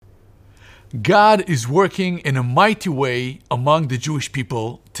God is working in a mighty way among the Jewish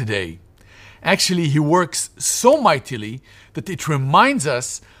people today. Actually, He works so mightily that it reminds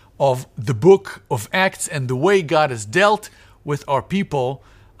us of the book of Acts and the way God has dealt with our people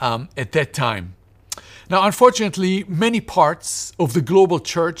at that time. Now, unfortunately, many parts of the global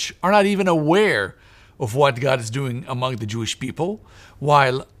church are not even aware of what God is doing among the Jewish people,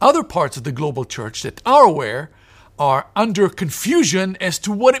 while other parts of the global church that are aware are under confusion as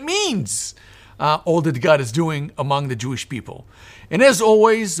to what it means, all that God is doing among the Jewish people. And as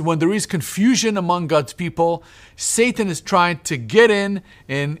always, when there is confusion among God's people, Satan is trying to get in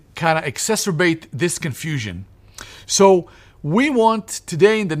and kind of exacerbate this confusion. So we want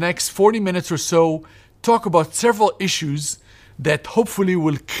today, in the next 40 minutes or so, talk about several issues that hopefully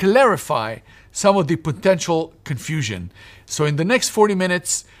will clarify some of the potential confusion. So in the next 40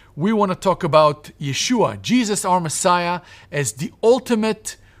 minutes, we want to talk about Yeshua, Jesus our Messiah, as the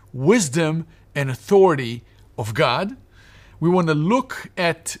ultimate wisdom and authority of God. We want to look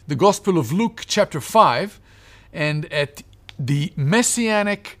at the Gospel of Luke chapter 5 and at the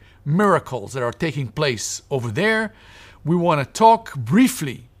messianic miracles that are taking place over there. We want to talk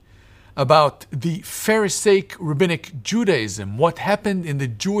briefly about the Pharisaic rabbinic Judaism, what happened in the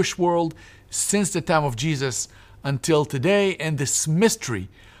Jewish world since the time of Jesus until today, and this mystery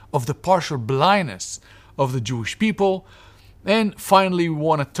of the partial blindness of the Jewish people. And finally, we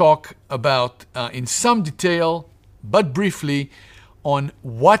want to talk about, in some detail, but briefly, on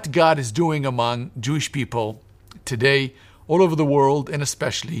what God is doing among Jewish people today, all over the world, and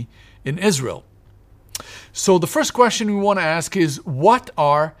especially in Israel. So the first question we want to ask is, what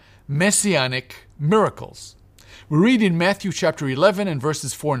are messianic miracles? We read in Matthew chapter 11 and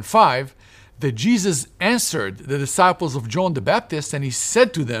verses 4 and 5 that Jesus answered the disciples of John the Baptist, and He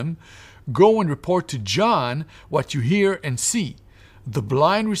said to them, "Go and report to John what you hear and see. The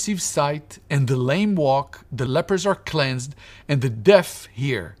blind receive sight, and the lame walk, the lepers are cleansed, and the deaf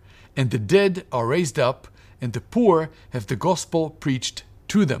hear, and the dead are raised up, and the poor have the gospel preached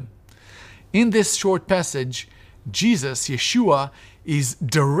to them." In this short passage, Jesus, Yeshua, is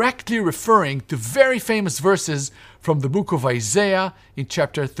directly referring to very famous verses from the book of Isaiah in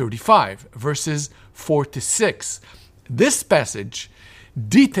chapter 35, verses 4 to 6. This passage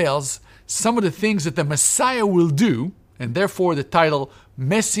details some of the things that the Messiah will do, and therefore the title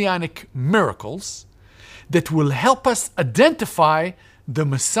Messianic Miracles, that will help us identify the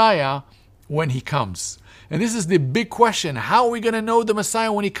Messiah when He comes. And this is the big question. How are we going to know the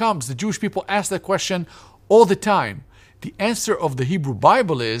Messiah when He comes? The Jewish people ask that question all the time. The answer of the Hebrew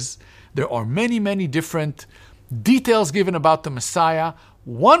Bible is there are many, many different details given about the Messiah,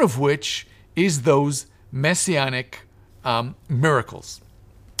 one of which is those messianic miracles.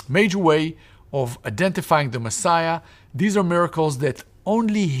 Major way of identifying the Messiah. These are miracles that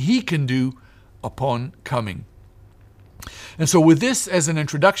only He can do upon coming. And so with this as an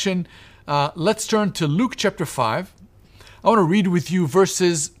introduction, let's turn to Luke chapter 5. I want to read with you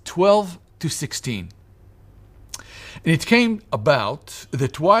verses 12 to 16. "And it came about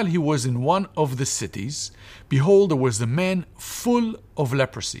that while He was in one of the cities, behold, there was a man full of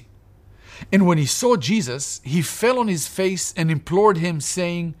leprosy. And when he saw Jesus, he fell on his face and implored Him,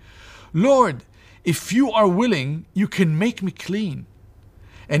 saying, 'Lord, if you are willing, you can make me clean.'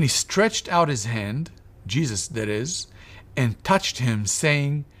 And he stretched out his hand," Jesus that is, "and touched him,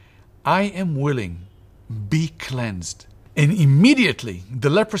 saying, 'I am willing, be cleansed.' And immediately the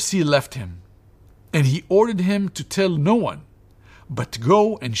leprosy left him. And he ordered him to tell no one, but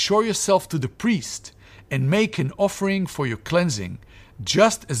go and show yourself to the priest, and make an offering for your cleansing,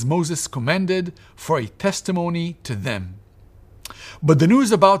 just as Moses commanded, for a testimony to them." But the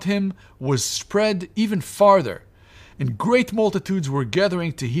news about him was spread even farther, and great multitudes were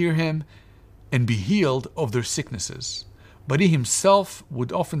gathering to hear him and be healed of their sicknesses. But he himself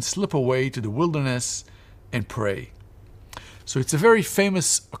would often slip away to the wilderness and pray. So it's a very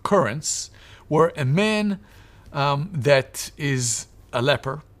famous occurrence where a man that is a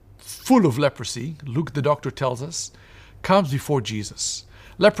leper, full of leprosy, Luke the doctor tells us, comes before Jesus.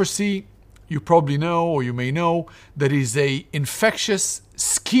 Leprosy, you probably know, or you may know, that is a infectious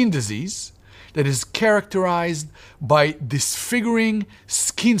skin disease that is characterized by disfiguring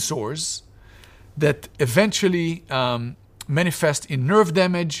skin sores that eventually manifest in nerve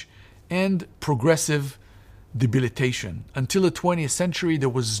damage and progressive debilitation. Until the 20th century, there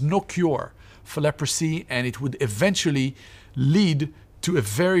was no cure for leprosy, and it would eventually lead to a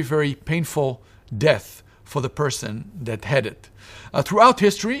very, very painful death for the person that had it. Throughout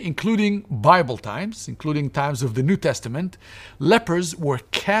history, including Bible times, including times of the New Testament, lepers were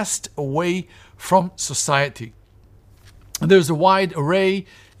cast away from society. And there's a wide array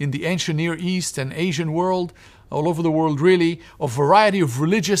in the ancient Near East and Asian world, all over the world really, a variety of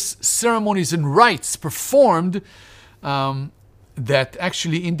religious ceremonies and rites performed that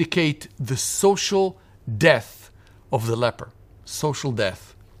actually indicate the social death of the leper. Social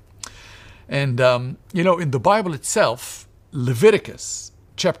death. And, in the Bible itself, Leviticus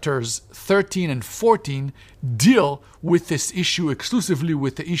chapters 13 and 14 deal with this issue exclusively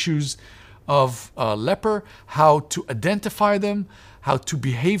with the issues of leper, how to identify them, how to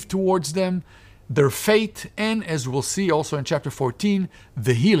behave towards them, their fate, and as we'll see also in chapter 14,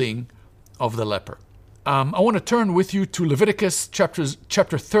 the healing of the leper. I want to turn with you to Leviticus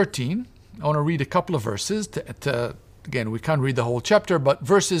chapter 13. I want to read a couple of verses. Again, we can't read the whole chapter, but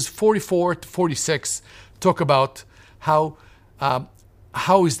verses 44 to 46 talk about how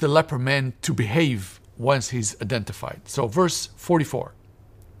is the leper man to behave once he's identified. So verse 44.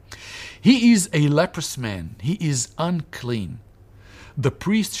 He is a leprous man. He is unclean. The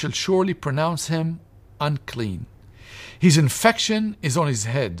priest shall surely pronounce him unclean. His infection is on his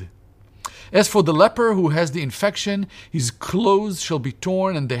head. As for the leper who has the infection, his clothes shall be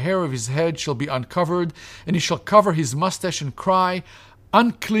torn, and the hair of his head shall be uncovered, and he shall cover his mustache and cry,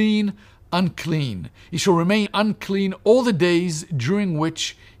 unclean, unclean. He shall remain unclean all the days during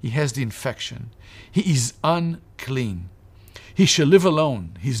which he has the infection. He is unclean. He shall live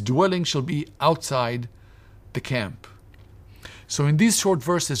alone. His dwelling shall be outside the camp. So in these short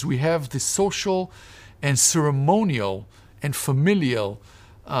verses, we have the social and ceremonial and familial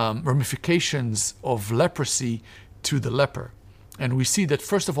ramifications of leprosy to the leper. And we see that,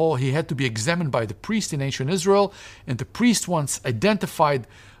 first of all, he had to be examined by the priest in ancient Israel, and the priest, once identified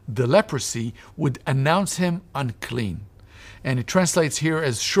the leprosy, would announce him unclean. And it translates here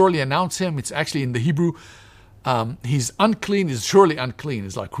as surely announce him. It's actually in the Hebrew, he's unclean, is surely unclean.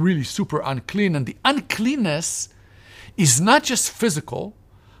 It's like really super unclean. And the uncleanness is not just physical,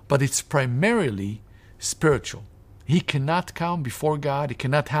 but it's primarily spiritual. He cannot come before God. He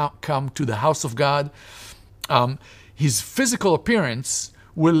cannot come to the house of God. His physical appearance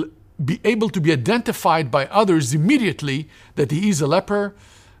will be able to be identified by others immediately that he is a leper.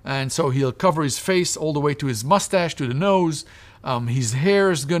 And so he'll cover his face all the way to his mustache, to the nose. His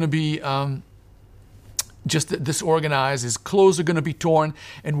hair is going to be just disorganized. His clothes are going to be torn.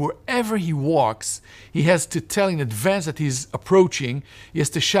 And wherever he walks, he has to tell in advance that he's approaching. He has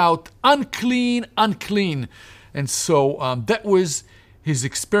to shout, unclean, unclean. And so that was his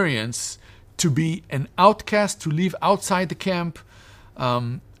experience, to be an outcast, to live outside the camp,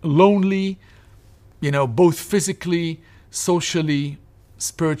 lonely, both physically, socially,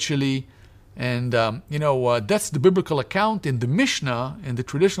 spiritually. And, that's the biblical account. In the Mishnah, in the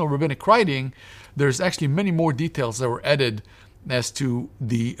traditional rabbinic writing, there's actually many more details that were added as to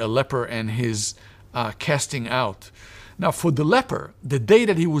the leper and his casting out. Now, for the leper, the day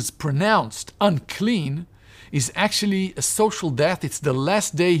that he was pronounced unclean is actually a social death. It's the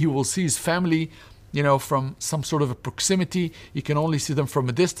last day he will see his family, from some sort of a proximity. He can only see them from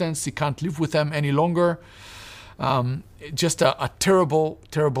a distance. He can't live with them any longer. Just a terrible,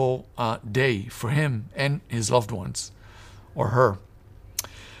 terrible day for him and his loved ones, or her.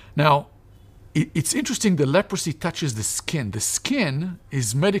 Now, it's interesting, the leprosy touches the skin. The skin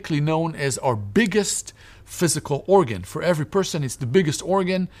is medically known as our biggest physical organ. For every person, it's the biggest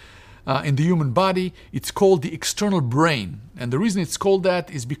organ in the human body. It's called the external brain. And the reason it's called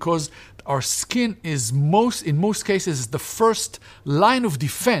that is because our skin is in most cases, the first line of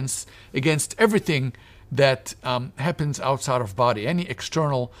defense against everything that happens outside of body, any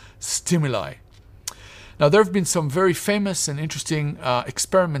external stimuli. Now, there have been some very famous and interesting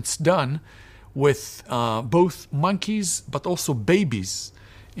experiments done with both monkeys but also babies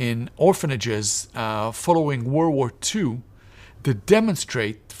in orphanages following World War II that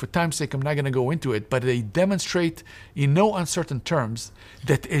demonstrate, for time's sake I'm not going to go into it, but they demonstrate in no uncertain terms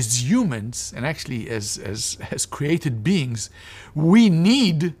that as humans, and actually as created beings, we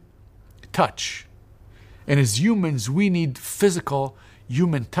need touch. And as humans, we need physical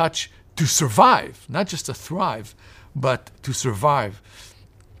human touch to survive, not just to thrive, but to survive.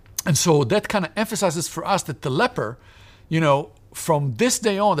 And so that kind of emphasizes for us that the leper, from this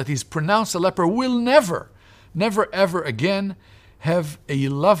day on that he's pronounced a leper, will never ever again have a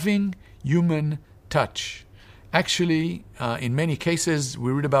loving human touch. Actually, in many cases,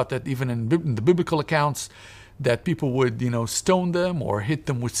 we read about that even in the biblical accounts, that people would, stone them or hit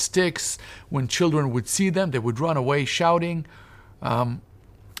them with sticks. When children would see them, they would run away shouting.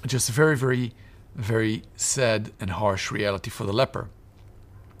 Just very, very, very sad and harsh reality for the leper.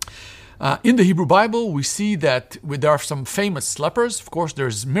 In the Hebrew Bible, we see that there are some famous lepers. Of course,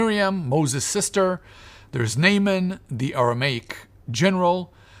 there's Miriam, Moses' sister. There's Naaman, the Aramaic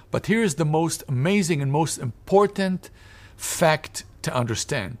general. But here is the most amazing and most important fact to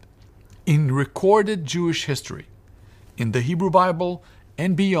understand. In recorded Jewish history, in the Hebrew Bible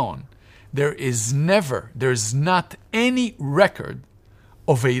and beyond, there is not any record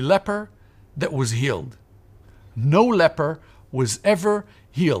of a leper that was healed. No leper was ever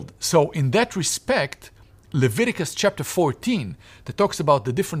healed. So in that respect, Leviticus chapter 14, that talks about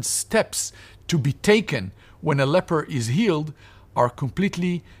the different steps to be taken when a leper is healed, are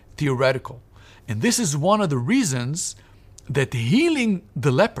completely theoretical. And this is one of the reasons that healing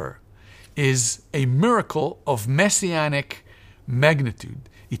the leper is a miracle of messianic magnitude.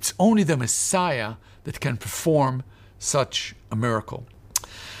 It's only the Messiah that can perform such a miracle.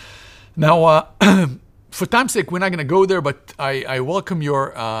 Now, for time's sake, we're not going to go there, but I welcome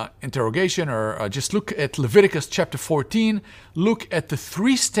your interrogation, or just look at Leviticus chapter 14. Look at the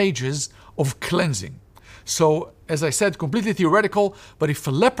 3 stages of cleansing. So, as I said, completely theoretical, but if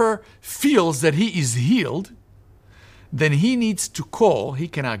a leper feels that he is healed, then he needs to call, he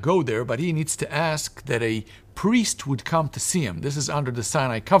cannot go there, but he needs to ask that a priest would come to see him. This is under the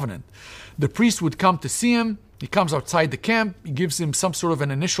Sinai covenant. The priest would come to see him. He comes outside the camp, he gives him some sort of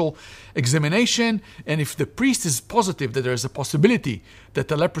an initial examination, and if the priest is positive that there is a possibility that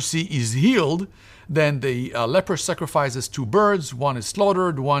the leprosy is healed, then the leper sacrifices 2 birds, one is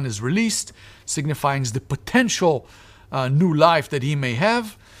slaughtered, one is released, signifying the potential new life that he may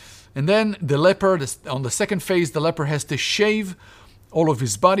have. And then the leper, on the second phase, the leper has to shave all of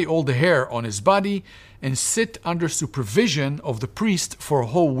his body, all the hair on his body, and sit under supervision of the priest for a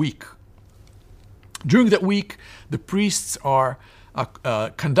whole week. During that week, the priests are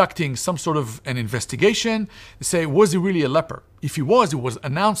conducting some sort of an investigation. They say, was he really a leper? If he was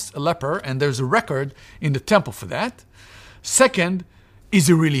announced a leper, and there's a record in the temple for that. Second, is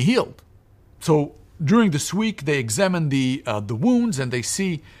he really healed? So during this week, they examine the wounds, and they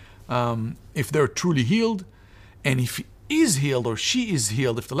see if they're truly healed. And if he is healed or she is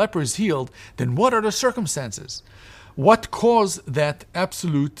healed, if the leper is healed, then what are the circumstances? What caused that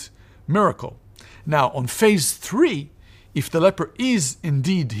absolute miracle? Now, on phase 3, if the leper is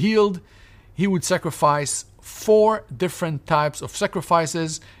indeed healed, he would sacrifice 4 different types of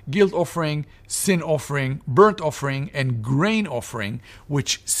sacrifices: guilt offering, sin offering, burnt offering, and grain offering,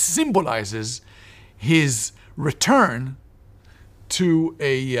 which symbolizes his return to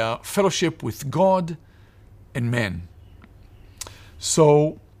a fellowship with God and man.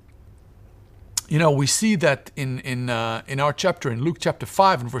 So, we see that in our chapter, in Luke chapter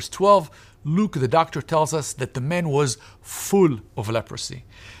 5 and verse 12, Luke, the doctor, tells us that the man was full of leprosy.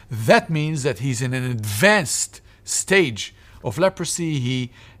 That means that he's in an advanced stage of leprosy. He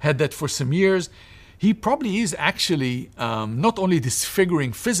had that for some years. He probably is actually not only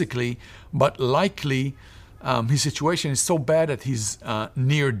disfiguring physically, but likely his situation is so bad that he's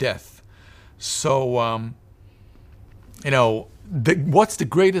near death. So, what's the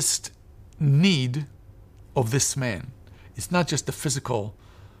greatest need of this man? It's not just the physical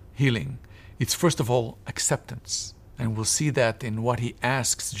healing. It's first of all acceptance. And we'll see that in what he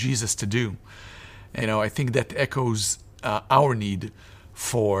asks Jesus to do. I think that echoes our need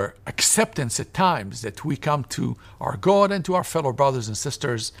for acceptance at times, that we come to our God and to our fellow brothers and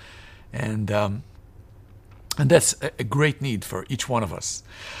sisters. And that's a great need for each one of us.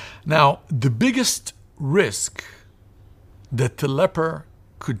 Now, the biggest risk that the leper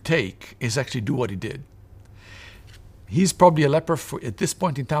could take is actually do what he did. He's probably a leper at this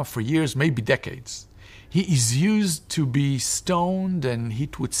point in time for years, maybe decades. He is used to be stoned and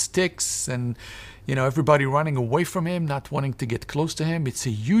hit with sticks, and everybody running away from him, not wanting to get close to him. It's a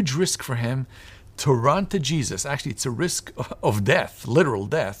huge risk for him to run to Jesus. Actually, it's a risk of death, literal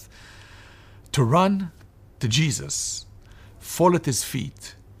death, to run to Jesus, fall at his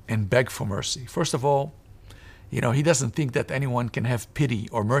feet, and beg for mercy. First of all, he doesn't think that anyone can have pity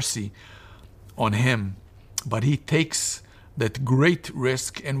or mercy on him. But he takes that great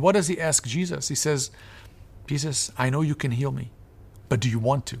risk. And what does he ask Jesus? He says, Jesus, I know you can heal me, but do you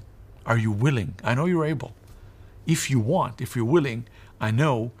want to? Are you willing? I know you're able. If you're willing, I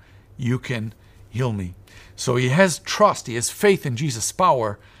know you can heal me. So he has trust, he has faith in Jesus'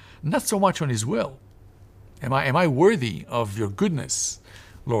 power, not so much on his will. Am I worthy of your goodness,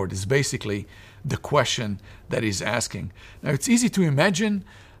 Lord, is basically the question that he's asking. Now, it's easy to imagine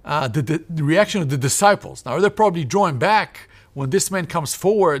the reaction of the disciples. Now, they're probably drawing back when this man comes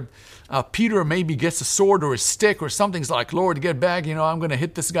forward. Peter maybe gets a sword or a stick or something's like, Lord, get back, I'm going to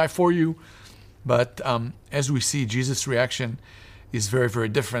hit this guy for you. But as we see, Jesus' reaction is very, very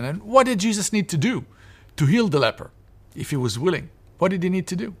different. And what did Jesus need to do to heal the leper if he was willing? What did he need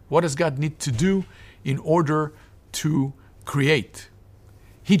to do? What does God need to do in order to create?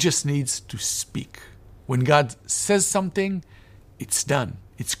 He just needs to speak. When God says something, it's done.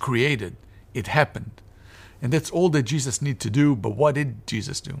 It's created. It happened. And that's all that Jesus needed to do. But what did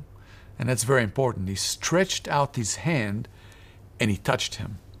Jesus do? And that's very important. He stretched out his hand and he touched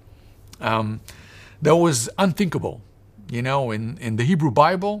him. That was unthinkable. You know, in the Hebrew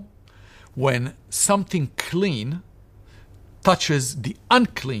Bible, when something clean touches the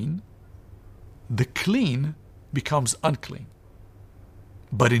unclean, the clean becomes unclean.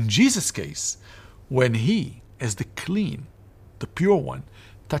 But in Jesus' case, when he, as the clean, the pure one,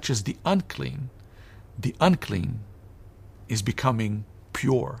 touches the unclean is becoming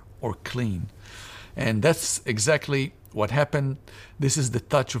pure or clean. And that's exactly what happened. This is the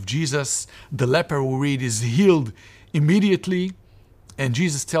touch of Jesus. The leper, we read, is healed immediately. And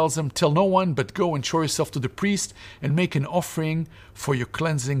Jesus tells him, tell no one, but go and show yourself to the priest and make an offering for your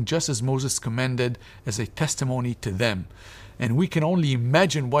cleansing, just as Moses commanded, as a testimony to them. And we can only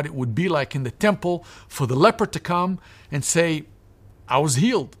imagine what it would be like in the temple for the leper to come and say, I was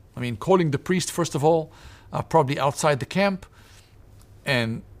healed. I mean, calling the priest, first of all, probably outside the camp.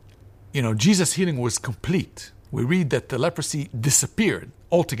 And, you know, Jesus' healing was complete. We read that the leprosy disappeared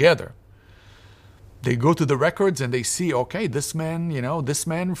altogether. They go to the records and they see, okay, this man,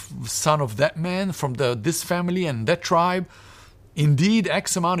 son of that man from this family and that tribe, indeed,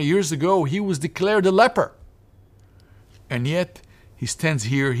 X amount of years ago, he was declared a leper. And yet, he stands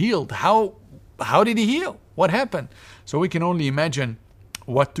here healed. How did he heal? What happened? So we can only imagine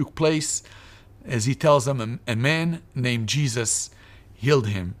what took place as he tells them a man named Jesus healed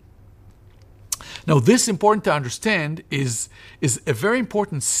him. Now, this, important to understand, is a very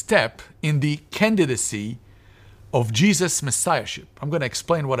important step in the candidacy of Jesus' messiahship. I'm going to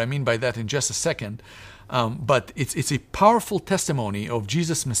explain what I mean by that in just a second. But it's a powerful testimony of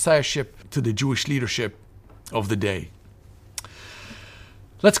Jesus' messiahship to the Jewish leadership of the day.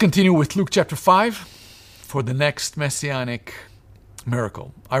 Let's continue with Luke chapter 5 for the next messianic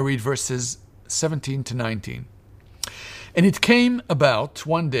miracle. I read verses 17 to 19. And it came about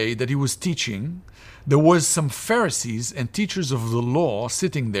one day that he was teaching. There was some Pharisees and teachers of the law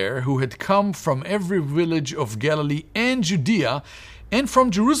sitting there who had come from every village of Galilee and Judea and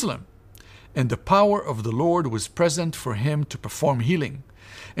from Jerusalem. And the power of the Lord was present for him to perform healing.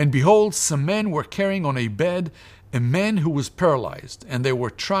 And behold, some men were carrying on a bed a man who was paralyzed, and they were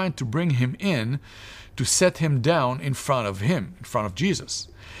trying to bring him in to set him down in front of Jesus.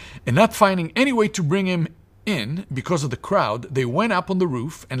 And not finding any way to bring him in because of the crowd, they went up on the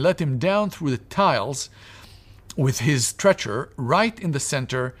roof and let him down through the tiles with his stretcher right in the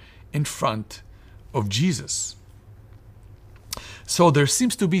center in front of Jesus. So there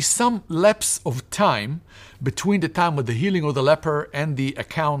seems to be some lapse of time between the time of the healing of the leper and the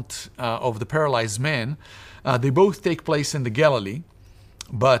account of the paralyzed man. They both take place in the Galilee.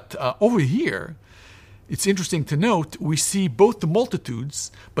 But over here, it's interesting to note, we see both the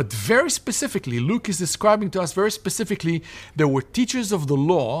multitudes, but very specifically, Luke is describing to us very specifically, there were teachers of the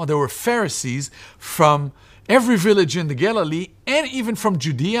law, there were Pharisees from every village in the Galilee, and even from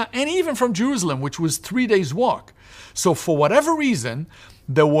Judea, and even from Jerusalem, which was 3 days' walk. So for whatever reason,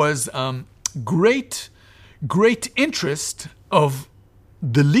 there was great interest of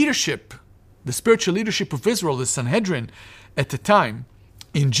the leadership, the spiritual leadership of Israel, the Sanhedrin at the time,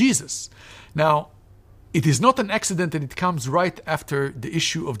 in Jesus. Now, it is not an accident that it comes right after the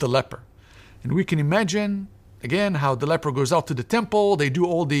issue of the leper. And we can imagine, again, how the leper goes out to the temple, they do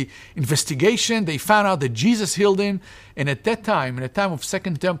all the investigation, they found out that Jesus healed him, and at that time, in the time of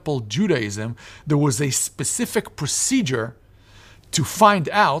Second Temple Judaism, there was a specific procedure to find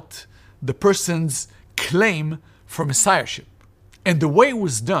out the person's claim for messiahship. And the way it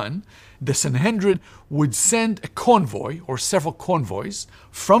was done, the Sanhedrin would send a convoy, or several convoys,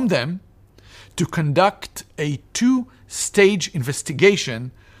 from them to conduct a 2-stage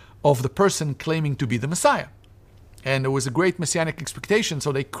investigation of the person claiming to be the Messiah. And there was a great messianic expectation,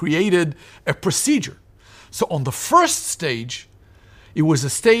 so they created a procedure. So on the first stage, it was a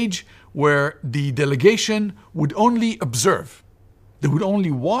stage where the delegation would only observe. They would only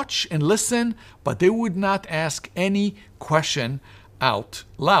watch and listen, but they would not ask any question out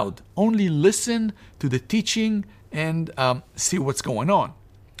loud. Only listen to the teaching and see what's going on.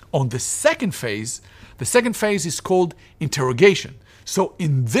 On the second phase is called interrogation. So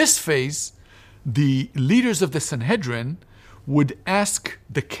in this phase, the leaders of the Sanhedrin would ask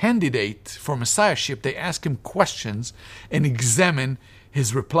the candidate for messiahship, they ask him questions and examine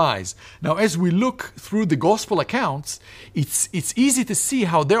his replies. Now, as we look through the gospel accounts, it's easy to see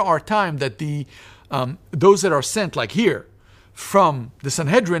how there are times that those that are sent, like here, from the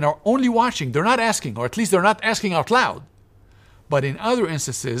Sanhedrin are only watching. They're not asking, or at least they're not asking out loud. but in other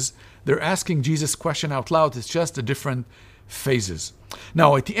instances, they're asking Jesus' question out loud. It's just the different phases.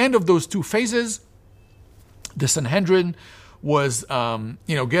 Now, at the end of those two phases, the Sanhedrin was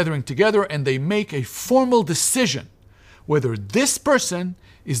gathering together, and they make a formal decision whether this person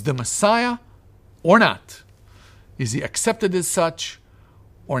is the Messiah or not. Is he accepted as such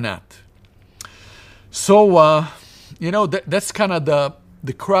or not? So, that's kind of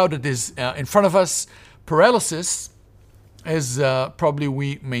the crowd that is in front of us. Paralysis, as probably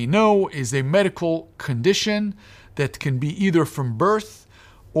we may know, is a medical condition that can be either from birth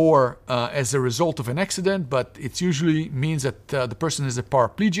or as a result of an accident, but it usually means that the person is a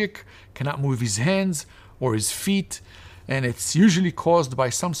paraplegic, cannot move his hands or his feet, and it's usually caused by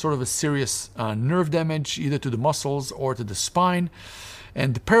some sort of a serious nerve damage, either to the muscles or to the spine.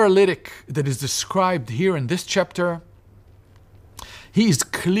 And the paralytic that is described here in this chapter, he is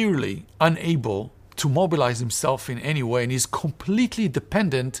clearly unable to mobilize himself in any way, and he's completely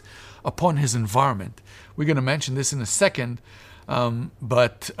dependent upon his environment. We're going to mention this in a second,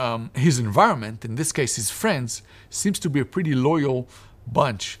 but his environment, in this case his friends, seems to be a pretty loyal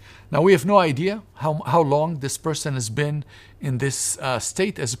bunch. Now, we have no idea how long this person has been in this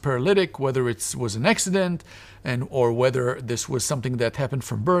state as a paralytic, whether it was an accident or whether this was something that happened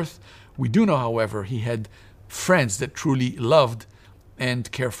from birth. We do know, however, he had friends that truly loved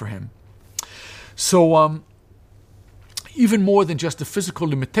and cared for him. So even more than just a physical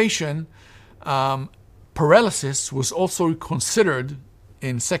limitation, paralysis was also considered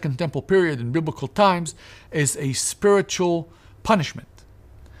in Second Temple period in biblical times as a spiritual punishment,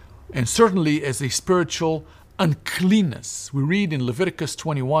 and certainly as a spiritual uncleanness. We read in Leviticus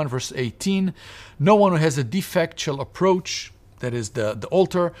 21 verse 18, "No one who has a defect shall approach," that is the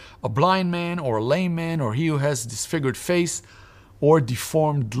altar, "a blind man or a lame man or he who has disfigured face or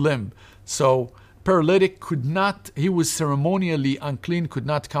deformed limb." So paralytic could not, he was ceremonially unclean, could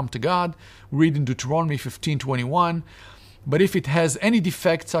not come to God. We read in Deuteronomy 15:21, "But if it has any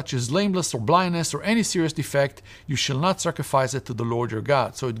defect such as lameness or blindness or any serious defect, you shall not sacrifice it to the Lord your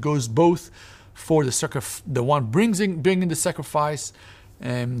God." So it goes both for the one bringing the sacrifice,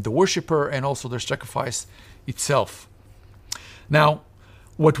 the worshiper, and also their sacrifice itself. Now,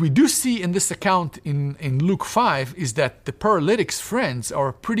 what we do see in this account in Luke 5 is that the paralytic's friends are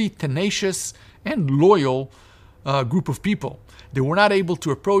a pretty tenacious and loyal group of people. They were not able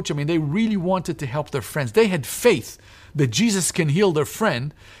to approach. They really wanted to help their friends. They had faith that Jesus can heal their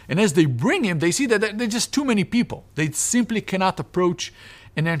friend. And as they bring him, they see that there are just too many people. They simply cannot approach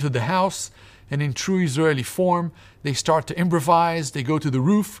and enter the house. And in true Israeli form, they start to improvise. They go to the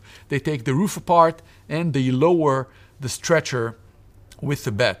roof. They take the roof apart and they lower the stretcher with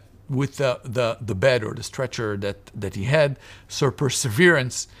the bed, the bed or the stretcher that he had. So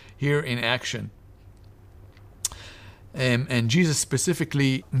perseverance here in action. And Jesus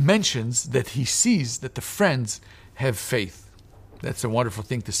specifically mentions that he sees that the friends have faith. That's a wonderful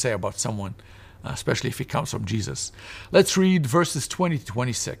thing to say about someone, especially if it comes from Jesus. Let's read verses 20 to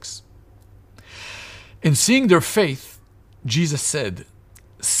 26. "In seeing their faith, Jesus said,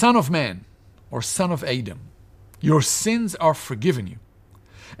 'Son of man,' or son of Adam, 'your sins are forgiven you.'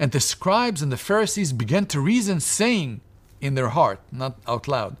 And the scribes and the Pharisees began to reason, saying in their heart," not out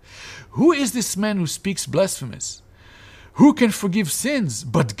loud, "Who is this man who speaks blasphemies? Who can forgive sins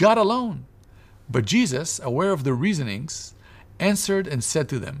but God alone?" But Jesus, aware of their reasonings, answered and said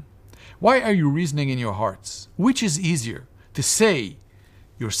to them, "Why are you reasoning in your hearts? Which is easier, to say,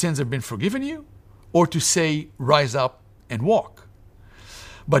 'Your sins have been forgiven you,' or to say, 'Rise up and walk'?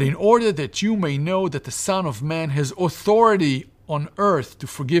 But in order that you may know that the Son of Man has authority on earth to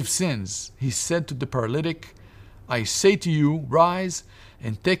forgive sins," he said to the paralytic, "I say to you, rise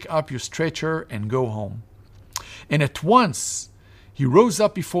and take up your stretcher and go home." And at once he rose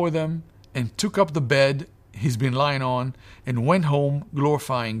up before them and took up the bed he's been lying on and went home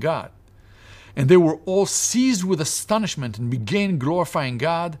glorifying God. And they were all seized with astonishment and began glorifying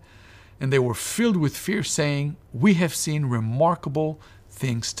God. And they were filled with fear, saying, "We have seen remarkable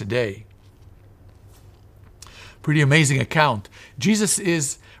things today." Pretty amazing account. Jesus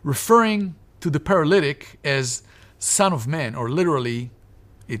is referring to the paralytic as Son of Man, or literally,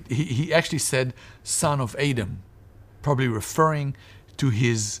 he actually said Son of Adam, probably referring to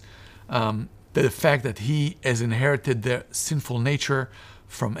his the fact that he has inherited the sinful nature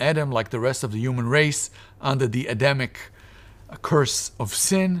from Adam, like the rest of the human race, under the Adamic curse of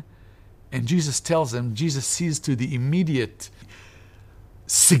sin. And Jesus tells him, Jesus sees to the immediate,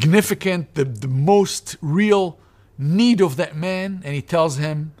 significant, the most real need of that man, and he tells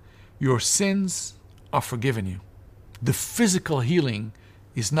him, "Your sins are forgiven you." The physical healing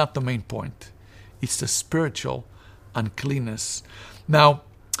is not the main point. It's the spiritual uncleanness. Now,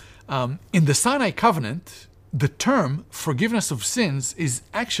 in the Sinai covenant, the term forgiveness of sins is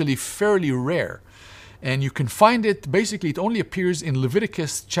actually fairly rare. And you can find it, basically, it only appears in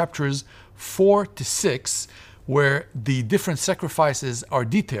Leviticus chapters 4 to 6, where the different sacrifices are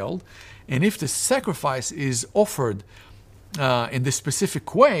detailed. And if the sacrifice is offered in this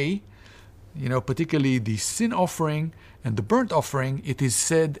specific way, particularly the sin offering and the burnt offering, it is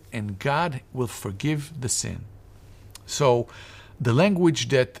said, and God will forgive the sin. So the language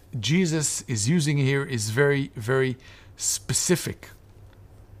that Jesus is using here is very, very specific.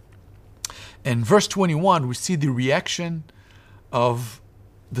 In verse 21, we see the reaction of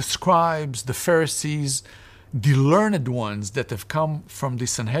the scribes, the Pharisees, the learned ones that have come from the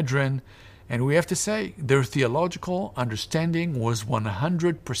Sanhedrin. And we have to say, their theological understanding was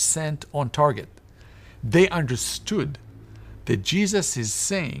 100% on target. They understood that Jesus is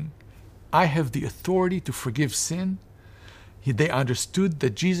saying, I have the authority to forgive sin. They understood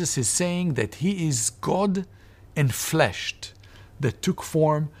that Jesus is saying that he is God enfleshed, that took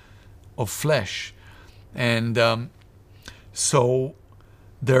form of flesh. And so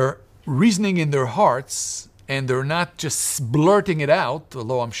they're reasoning in their hearts, and they're not just blurting it out,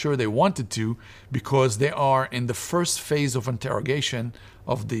 although I'm sure they wanted to, because they are in the first phase of interrogation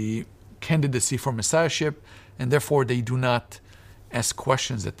of the candidacy for messiahship, and therefore they do not ask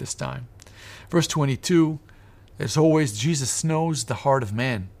questions at this time. Verse 22, as always, Jesus knows the heart of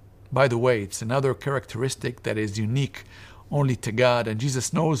man. By the way, it's another characteristic that is unique only to God, and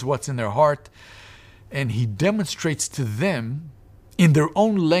Jesus knows what's in their heart, and he demonstrates to them in their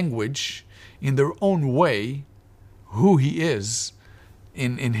own language, in their own way, who he is.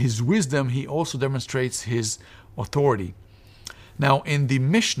 In his wisdom, he also demonstrates his authority. Now, in the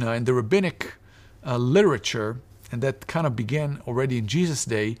Mishnah, in the rabbinic literature, and that kind of began already in Jesus'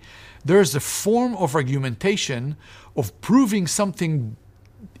 day, there's a form of argumentation of proving something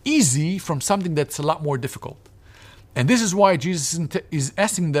easy from something that's a lot more difficult. And this is why Jesus is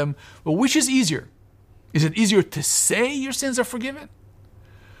asking them, well, which is easier? Is it easier to say your sins are forgiven?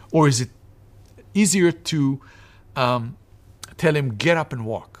 Or is it easier to tell him, get up and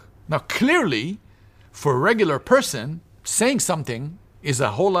walk? Now, clearly, for a regular person, saying something is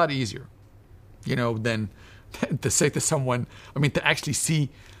a whole lot easier, than to say to someone, to actually see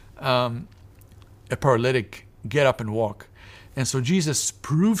a paralytic get up and walk. And so Jesus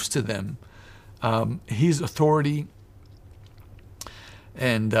proves to them his authority.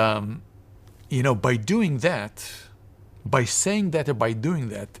 And, by doing that, by saying that or by doing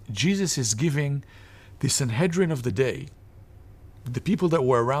that, Jesus is giving the Sanhedrin of the day, the people that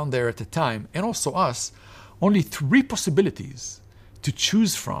were around there at the time, and also us, only 3 possibilities to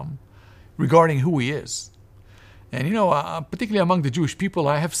choose from regarding who he is. And, particularly among the Jewish people,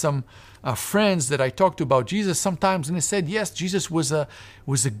 I have some friends that I talked to about Jesus sometimes, and they said, yes, Jesus was a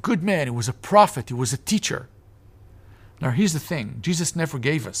good man, he was a prophet, he was a teacher. Now, here's the thing. Jesus never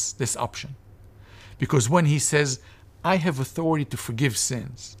gave us this option. Because when he says, I have authority to forgive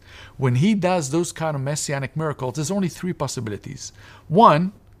sins, when he does those kind of messianic miracles, there's only 3 possibilities.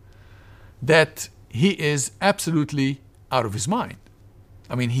 One, that he is absolutely out of his mind.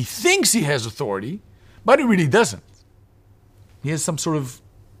 He thinks he has authority, but he really doesn't. He has some sort of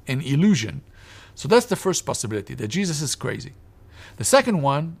an illusion. So that's the first possibility, that Jesus is crazy. The second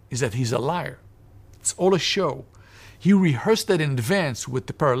one is that he's a liar. It's all a show. He rehearsed that in advance with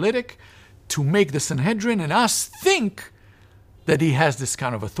the paralytic to make the Sanhedrin and us think that he has this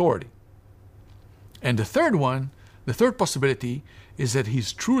kind of authority. And the third possibility is that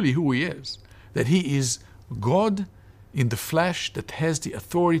he's truly who he is, that he is God in the flesh that has the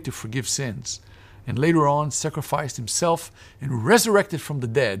authority to forgive sins, and later on sacrificed himself and resurrected from the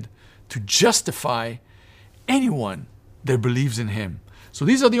dead to justify anyone that believes in him. So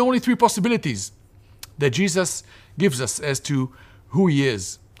these are the only 3 possibilities that Jesus gives us as to who he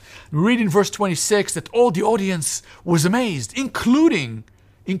is. We read in verse 26 that all the audience was amazed, including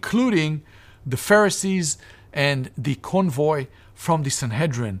the Pharisees and the convoy from the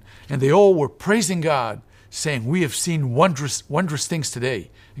Sanhedrin. And they all were praising God, saying, we have seen wondrous things today.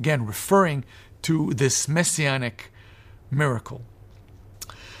 Again, referring to this messianic miracle.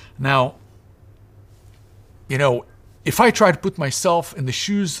 Now, if I try to put myself in the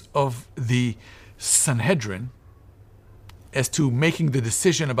shoes of the Sanhedrin as to making the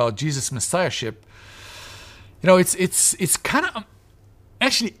decision about Jesus' messiahship, it's kind of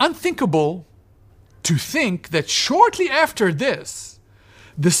actually unthinkable to think that shortly after this,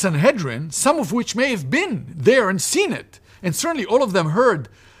 the Sanhedrin, some of which may have been there and seen it, and certainly all of them heard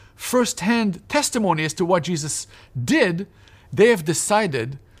first-hand testimony as to what Jesus did, they have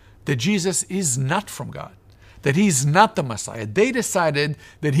decided that Jesus is not from God, that he's not the Messiah. They decided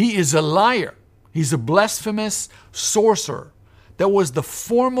that he is a liar. He's a blasphemous sorcerer. That was the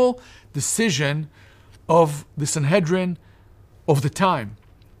formal decision of the Sanhedrin of the time.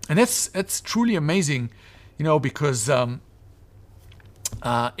 And that's truly amazing, because and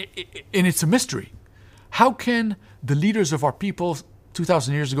it's a mystery. How can the leaders of our people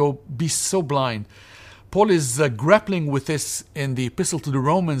 2,000 years ago be so blind? Paul is grappling with this in the Epistle to the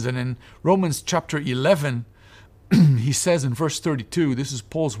Romans, and in Romans chapter 11, he says in verse 32, this is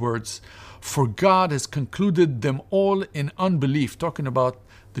Paul's words, "For God has concluded them all in unbelief," talking about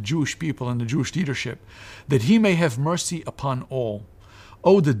the Jewish people and the Jewish leadership, "that he may have mercy upon all.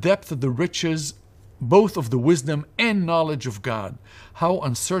 Oh, the depth of the riches, both of the wisdom and knowledge of God. How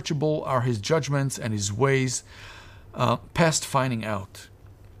unsearchable are his judgments and his ways, past finding out."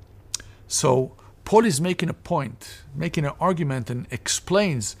 So Paul is making a point, making an argument, and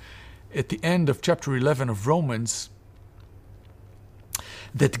explains at the end of chapter 11 of Romans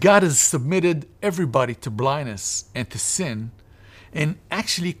that God has submitted everybody to blindness and to sin, and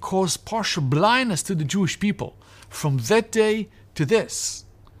actually caused partial blindness to the Jewish people from that day to this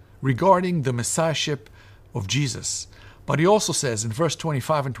regarding the Messiahship of Jesus. But he also says in verse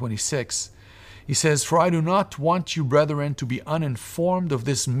 25 and 26, he says, "For I do not want you, brethren, to be uninformed of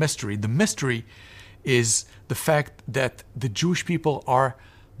this mystery." The mystery is the fact that the Jewish people are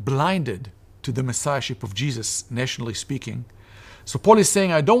blinded to the Messiahship of Jesus, nationally speaking. So Paul is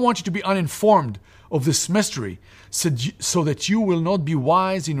saying, I don't want you to be uninformed of this mystery, so that you will not be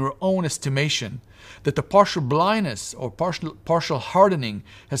wise in your own estimation, that the partial blindness or partial hardening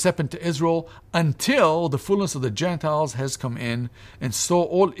has happened to Israel until the fullness of the Gentiles has come in, and so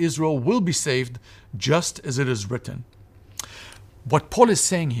all Israel will be saved, just as it is written. What Paul is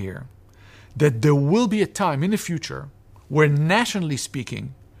saying here, that there will be a time in the future where, nationally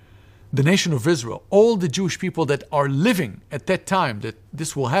speaking, the nation of Israel, all the Jewish people that are living at that time that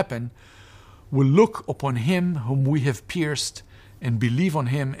this will happen, will look upon him whom we have pierced and believe on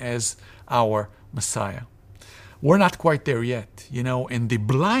him as our Messiah. We're not quite there yet, in the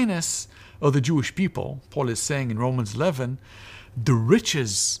blindness of the Jewish people. Paul is saying in Romans 11, the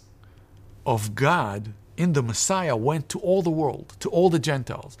riches of God in the Messiah went to all the world, to all the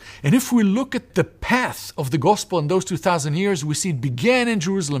Gentiles. And if we look at the path of the gospel in those 2,000 years, we see it began in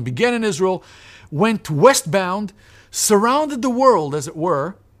Jerusalem, began in Israel, went westbound, surrounded the world, as it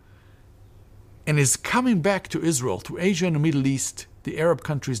were, and is coming back to Israel, to Asia and the Middle East, the Arab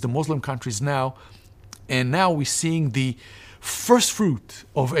countries, the Muslim countries now. And now we're seeing the first fruit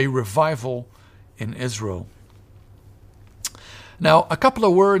of a revival in Israel. Now, a couple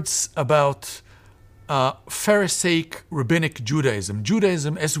of words about Pharisaic rabbinic Judaism.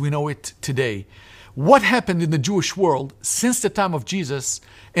 Judaism as we know it today. What happened in the Jewish world since the time of Jesus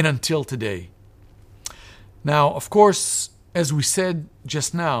and until today? Now, of course, as we said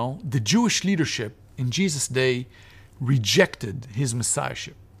just now, the Jewish leadership in Jesus' day rejected his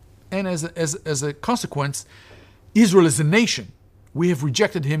messiahship. And as a consequence, Israel as a nation, we have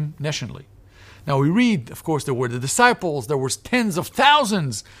rejected him nationally. Now we read, of course, there were the disciples, there was tens of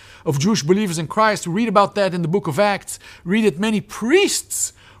thousands of Jewish believers in Christ. We read about that in the book of Acts. Read that many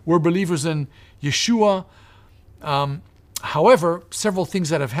priests were believers in Yeshua. However, several things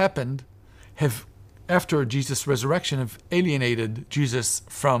that have happened have, after Jesus' resurrection, have alienated Jesus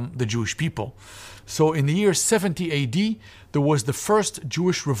from the Jewish people. So in the year 70 AD, there was the first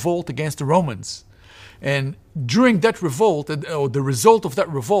Jewish revolt against the Romans. And during that revolt, or the result of that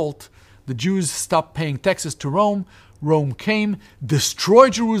revolt, the Jews stopped paying taxes to Rome. Rome came,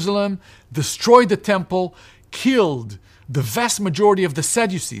 destroyed Jerusalem, destroyed the temple, killed the vast majority of the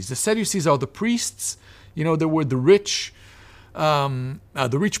Sadducees. The Sadducees are the priests. They were the rich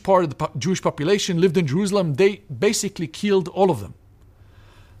part of the Jewish population, lived in Jerusalem. They basically killed all of them.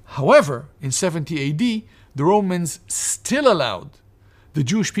 However, in 70 AD, the Romans still allowed the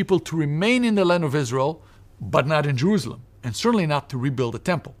Jewish people to remain in the land of Israel, but not in Jerusalem, and certainly not to rebuild the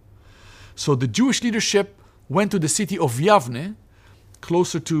temple. So the Jewish leadership went to the city of Yavne,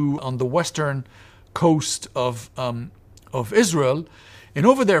 closer to on the western coast of Israel, and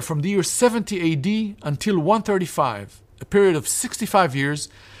over there from the year 70 AD until 135, a period of 65 years,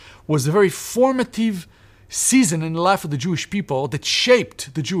 was a very formative season in the life of the Jewish people that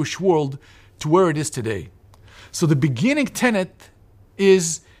shaped the Jewish world to where it is today. So the beginning tenet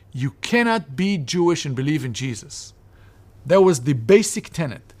is you cannot be Jewish and believe in Jesus. That was the basic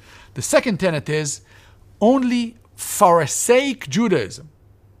tenet. The second tenet is only Pharisaic Judaism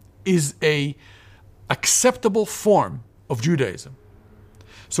is a acceptable form of Judaism.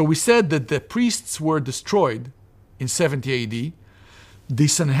 So we said that the priests were destroyed in 70 AD. The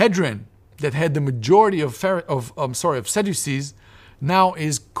Sanhedrin, that had the majority of Sadducees now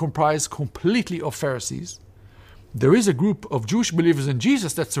is comprised completely of Pharisees. There is a group of Jewish believers in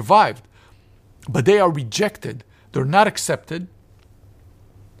Jesus that survived, but they are rejected. They're not accepted.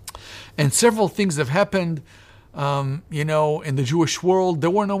 And several things have happened, in the Jewish world. There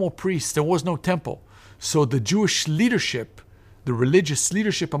were no more priests. There was no temple. So the Jewish leadership, the religious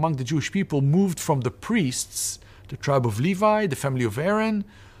leadership among the Jewish people, moved from the priests, the tribe of Levi, the family of Aaron,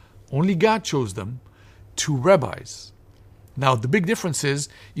 only God chose them, to rabbis. Now, the big difference is,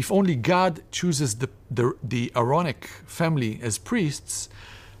 if only God chooses the Aaronic family as priests,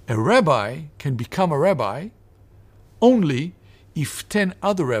 a rabbi can become a rabbi only if 10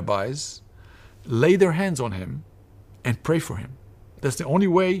 other rabbis lay their hands on him and pray for him. That's the only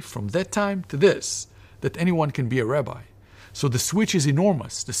way from that time to this that anyone can be a rabbi. So the switch is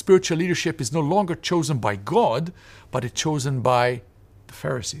enormous. The spiritual leadership is no longer chosen by God, but it's chosen by the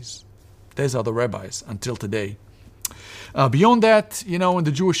Pharisees. These are the rabbis until today. Beyond that, in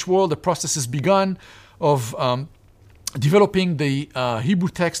the Jewish world, the process has begun of developing the Hebrew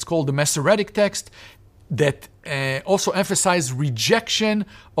text called the Masoretic text that also emphasizes rejection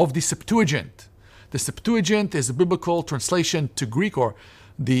of the Septuagint. The Septuagint is a biblical translation to Greek, or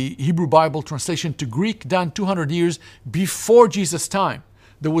the Hebrew Bible translation to Greek, done 200 years before Jesus' time.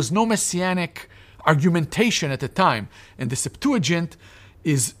 There was no messianic argumentation at the time, and the Septuagint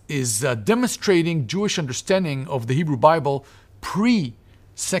is demonstrating Jewish understanding of the Hebrew Bible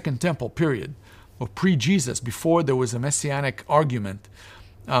pre-Second Temple period, or pre-Jesus, before there was a messianic argument.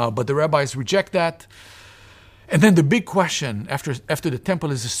 But the rabbis reject that. And then the big question after the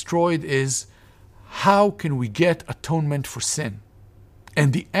temple is destroyed is, how can we get atonement for sin?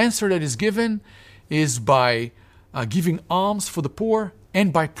 And the answer that is given is by giving alms for the poor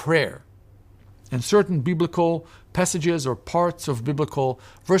and by prayer. And certain biblical passages or parts of biblical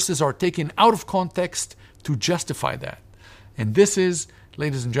verses are taken out of context to justify that. And this is,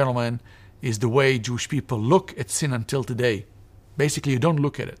 ladies and gentlemen, is the way Jewish people look at sin until today. Basically, you don't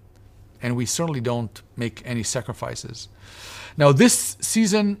look at it. And we certainly don't make any sacrifices. Now, this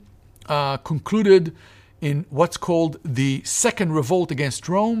season concluded in what's called the Second Revolt against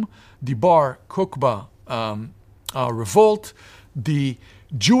Rome, the Bar Kokhba revolt. The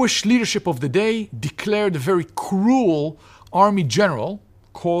Jewish leadership of the day declared a very cruel army general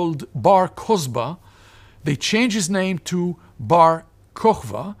called Bar Kokhba. They changed his name to Bar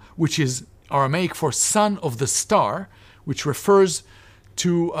Kokhba, which is Aramaic for son of the star, which refers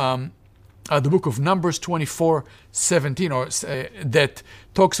to the book of Numbers 24:17, that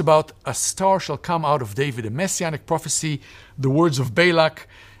talks about a star shall come out of David, a messianic prophecy, the words of Balak,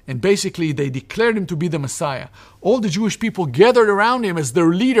 and basically they declared him to be the Messiah. All the Jewish people gathered around him as their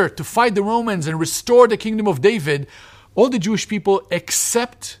leader to fight the Romans and restore the kingdom of David. All the Jewish people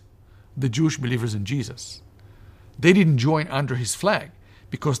except the Jewish believers in Jesus. They didn't join under his flag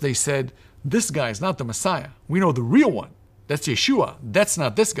because they said, this guy is not the Messiah. We know the real one. That's Yeshua. That's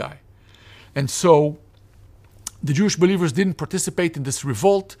not this guy. And so the Jewish believers didn't participate in this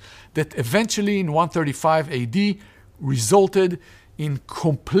revolt that eventually in 135 AD resulted in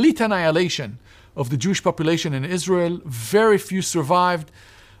complete annihilation of the Jewish population in Israel. Very few survived.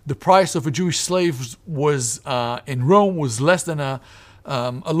 The price of a Jewish slave was in Rome was less than a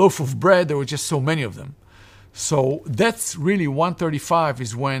loaf of bread. There were just so many of them. So that's really 135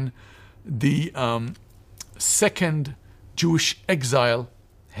 is when the second Jewish exile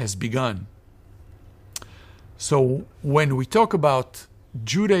has begun. So when we talk about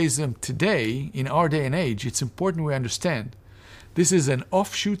Judaism today, in our day and age, it's important we understand this is an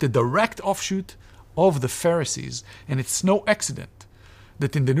offshoot, a direct offshoot of the Pharisees. And it's no accident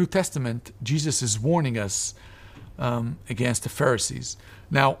that in the New Testament, Jesus is warning us against the Pharisees.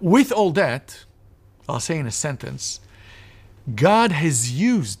 Now, with all that, I'll say in a sentence, God has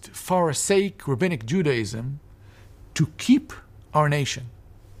used Pharisaic rabbinic Judaism to keep our nation,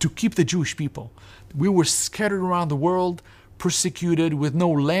 to keep the Jewish people. We were scattered around the world, persecuted, with no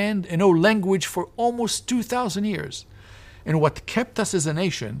land and no language for almost 2,000 years. And what kept us as a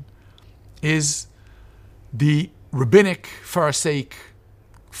nation is the rabbinic Pharisaic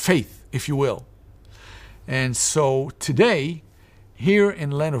faith, if you will. And so today, here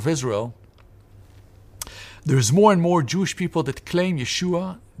in the land of Israel, there's more and more Jewish people that claim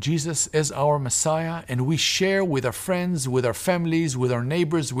Yeshua, Jesus, as our Messiah, and we share with our friends, with our families, with our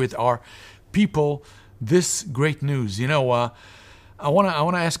neighbors, with our people, this great news. I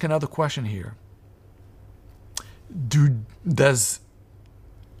want to ask another question here. Does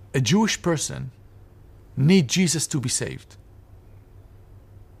a Jewish person need Jesus to be saved?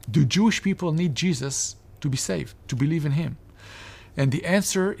 Do Jewish people need Jesus to be saved, to believe in him? And the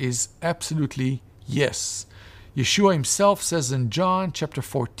answer is absolutely yes. Yeshua himself says in John chapter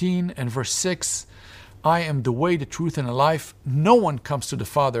 14 and verse 6, I am the way, the truth, and the life. No one comes to the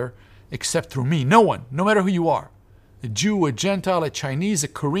Father except through me. No one, no matter who you are. A Jew, a Gentile, a Chinese, a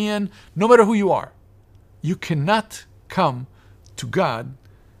Korean, no matter who you are. You cannot come to God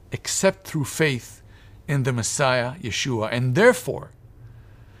except through faith in the Messiah, Yeshua. And therefore,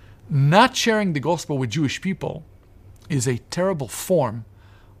 not sharing the gospel with Jewish people is a terrible form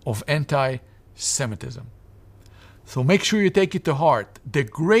of anti-Semitism. So make sure you take it to heart. The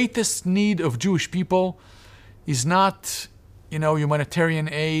greatest need of Jewish people is not, humanitarian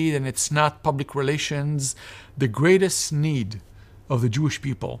aid, and it's not public relations. The greatest need of the Jewish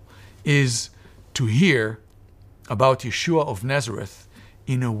people is to hear about Yeshua of Nazareth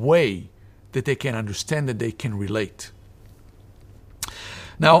in a way that they can understand, that they can relate.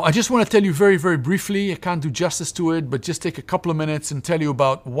 Now, I just want to tell you very, very briefly, I can't do justice to it, but just take a couple of minutes and tell you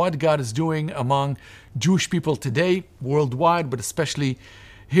about what God is doing among Jewish people today, worldwide, but especially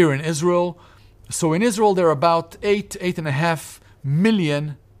here in Israel. So in Israel, there are about 8.5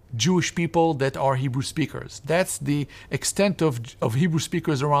 million Jewish people that are Hebrew speakers. That's the extent of Hebrew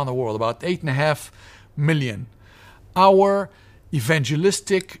speakers around the world, about 8.5 million. Our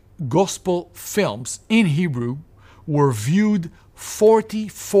evangelistic gospel films in Hebrew were viewed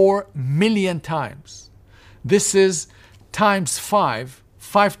 44 million times. This is times five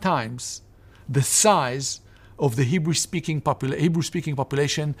times the size of the Hebrew-speaking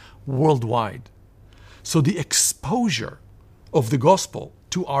population worldwide. So the exposure of the gospel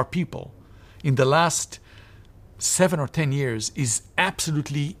to our people in the last 7 or 10 years is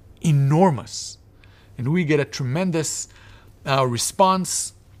absolutely enormous. And we get a tremendous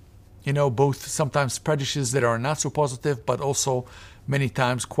response, both sometimes prejudices that are not so positive, but also many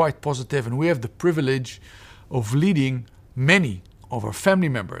times quite positive. And we have the privilege of leading many of our family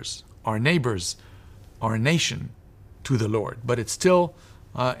members, our neighbors, our nation to the Lord. But it's still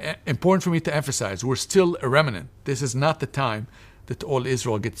important for me to emphasize, we're still a remnant. This is not the time that all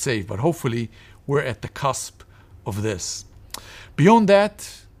Israel gets saved, but hopefully we're at the cusp of this. Beyond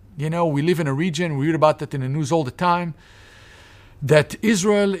that, we live in a region, we read about that in the news all the time, that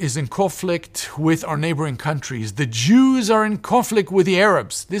Israel is in conflict with our neighboring countries. The Jews are in conflict with the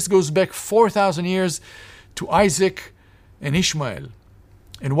Arabs. This goes back 4,000 years to Isaac and Ishmael.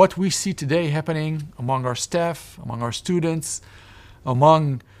 And what we see today happening among our staff, among our students,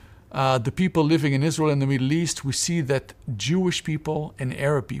 among the people living in Israel and the Middle East, we see that Jewish people and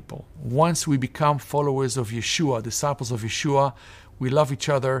Arab people, once we become followers of Yeshua, disciples of Yeshua, we love each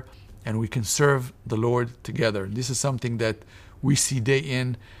other and we can serve the Lord together. This is something that we see day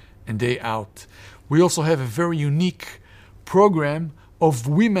in and day out. We also have a very unique program of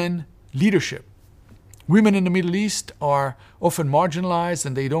women leadership. Women in the Middle East are often marginalized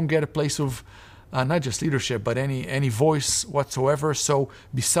and they don't get a place of not just leadership, but any voice whatsoever. So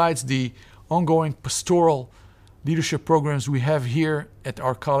besides the ongoing pastoral leadership programs we have here at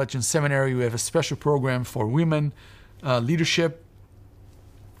our college and seminary, we have a special program for women leadership.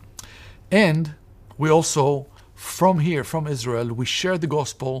 And we also, from here, from Israel, we share the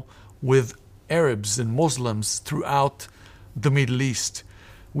gospel with Arabs and Muslims throughout the Middle East.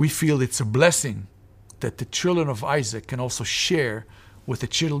 We feel it's a blessing that the children of Isaac can also share with the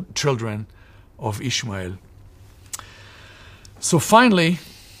children of Ishmael. So finally,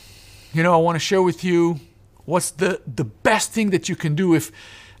 I want to share with you what's the best thing that you can do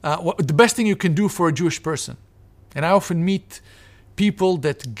the best thing you can do for a Jewish person. And I often meet people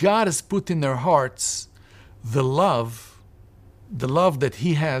that God has put in their hearts the love that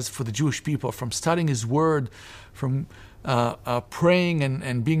He has for the Jewish people, from studying His Word, from praying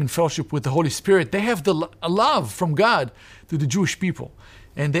and being in fellowship with the Holy Spirit. They have a love from God to the Jewish people.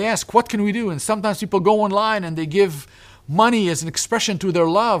 And they ask, what can we do? And sometimes people go online and they give money as an expression to their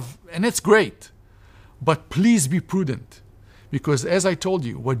love, and it's great. But please be prudent, because as I told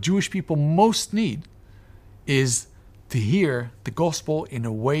you, what Jewish people most need is to hear the gospel in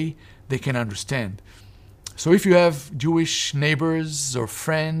a way they can understand. So if you have Jewish neighbors or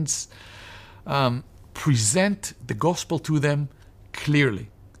friends, present the gospel to them clearly.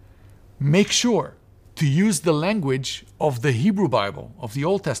 Make sure to use the language of the Hebrew Bible, of the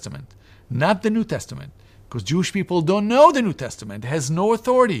Old Testament, not the New Testament, because Jewish people don't know the New Testament. It has no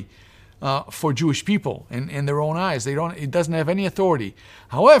authority for Jewish people in their own eyes. It doesn't have any authority.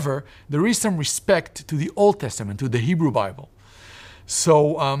 However, there is some respect to the Old Testament, to the Hebrew Bible.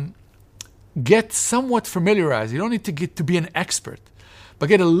 So get somewhat familiarized. You don't need to get to be an expert, but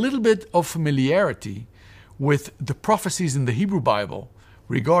get a little bit of familiarity with the prophecies in the Hebrew Bible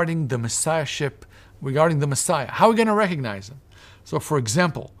regarding the Messiahship, regarding the Messiah. How are we going to recognize them? So, for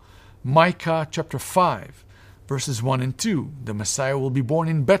example, Micah chapter 5, verses 1 and 2, the Messiah will be born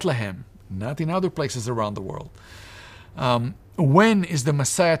in Bethlehem, not in other places around the world. When is the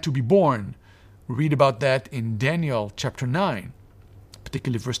Messiah to be born? We read about that in Daniel chapter 9,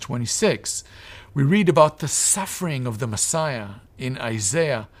 particularly verse 26. We read about the suffering of the Messiah in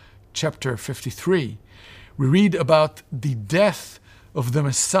Isaiah chapter 53. We read about the death of the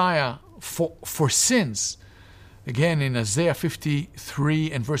Messiah for sins, again in Isaiah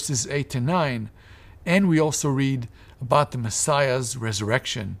 53 and verses 8 and 9. And we also read about the Messiah's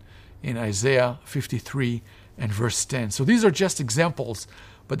resurrection in Isaiah 53 and verse 10. So these are just examples,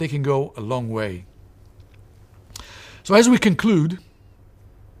 but they can go a long way. So as we conclude,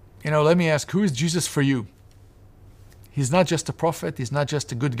 let me ask, who is Jesus for you? He's not just a prophet. He's not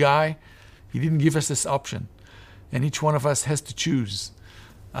just a good guy. He didn't give us this option. And each one of us has to choose.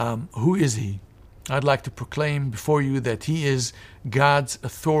 Who is he? I'd like to proclaim before you that he is God's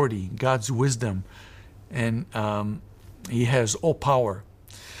authority, God's wisdom, and he has all power.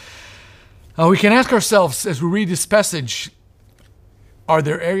 We can ask ourselves as we read this passage, are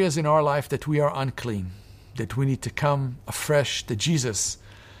there areas in our life that we are unclean, that we need to come afresh to Jesus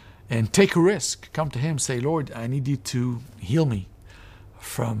and take a risk, come to him, say, Lord, I need you to heal me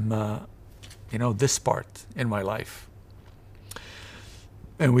from this part in my life.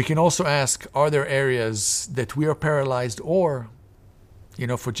 And we can also ask, are there areas that we are paralyzed or,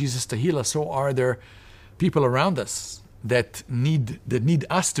 for Jesus to heal us, or are there people around us that need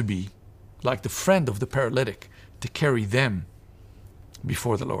us to be like the friend of the paralytic, to carry them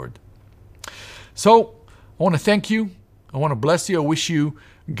before the Lord? So I want to thank you. I want to bless you. I wish you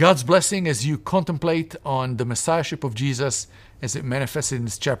God's blessing as you contemplate on the Messiahship of Jesus as it manifested in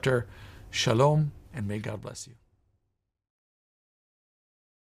this chapter. Shalom, and may God bless you.